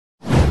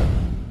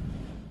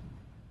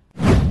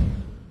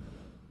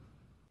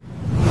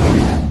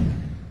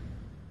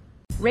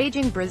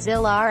Raging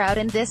Brazil are out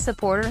and this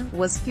supporter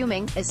was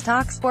fuming, as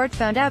talkSPORT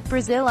found out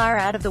Brazil are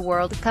out of the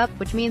World Cup,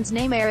 which means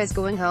Neymar is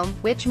going home,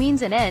 which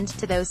means an end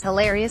to those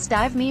hilarious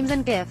dive memes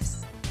and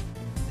GIFs.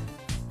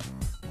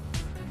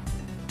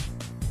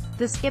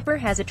 The skipper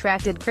has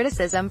attracted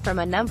criticism from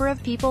a number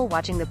of people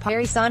watching the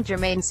Paris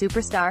Saint-Germain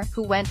superstar,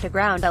 who went to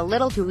ground a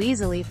little too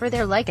easily for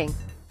their liking.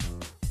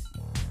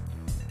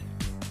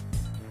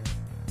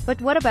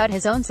 But what about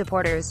his own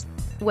supporters?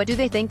 What do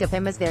they think of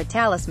him as their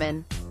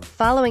talisman?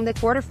 Following the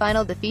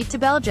quarter-final defeat to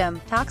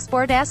Belgium,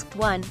 talkSPORT asked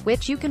one,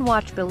 which you can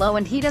watch below,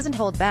 and he doesn't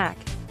hold back.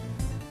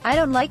 "I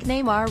don't like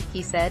Neymar,"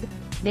 he said.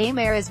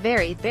 "Neymar is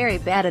very, very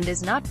bad and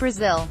is not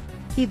Brazil."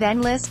 He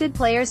then listed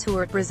players who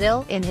were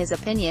Brazil, in his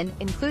opinion,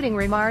 including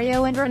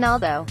Romario and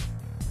Ronaldo.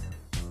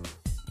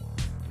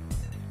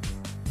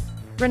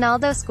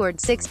 Ronaldo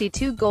scored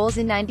 62 goals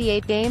in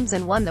 98 games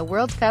and won the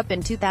World Cup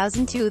in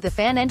 2002. The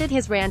fan ended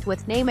his rant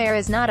with, "Neymar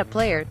is not a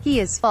player, he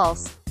is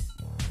false.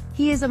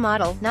 He is a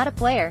model, not a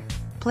player.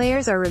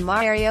 Players are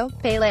Romario,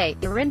 Pelé,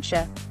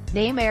 Garrincha.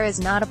 Neymar is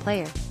not a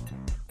player.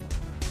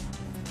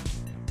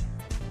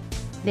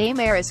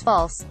 Neymar is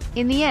false."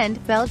 In the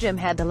end, Belgium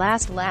had the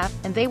last laugh,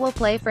 and they will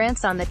play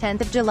France on the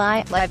 10th of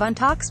July, live on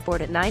talkSPORT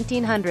at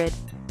 1900.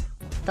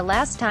 The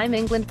last time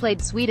England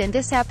played Sweden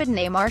this happened.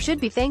 Neymar should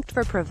be thanked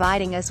for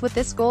providing us with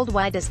this gold.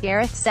 Why does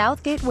Gareth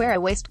Southgate wear a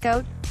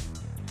waistcoat?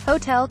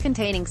 Hotel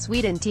containing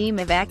Sweden team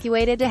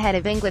evacuated ahead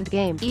of England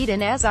game. Eden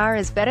Hazard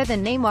is better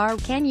than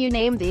Neymar. Can you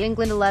name the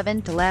England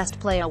 11 to last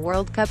play a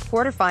World Cup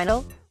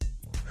quarterfinal?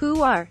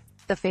 Who are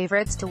the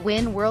favorites to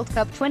win World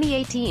Cup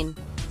 2018?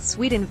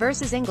 Sweden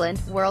vs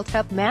England, World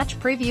Cup match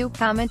preview,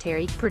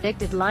 commentary,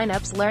 predicted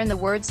lineups. Learn the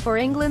words for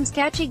England's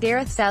catchy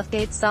Gareth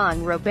Southgate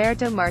song.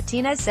 Roberto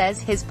Martinez says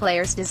his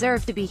players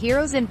deserve to be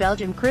heroes in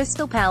Belgium.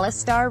 Crystal Palace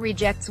star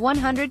rejects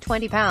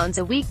 £120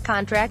 a week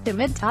contract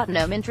amid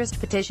Tottenham interest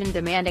petition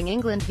demanding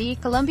England v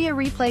Colombia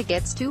replay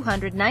gets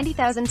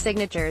 290,000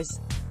 signatures.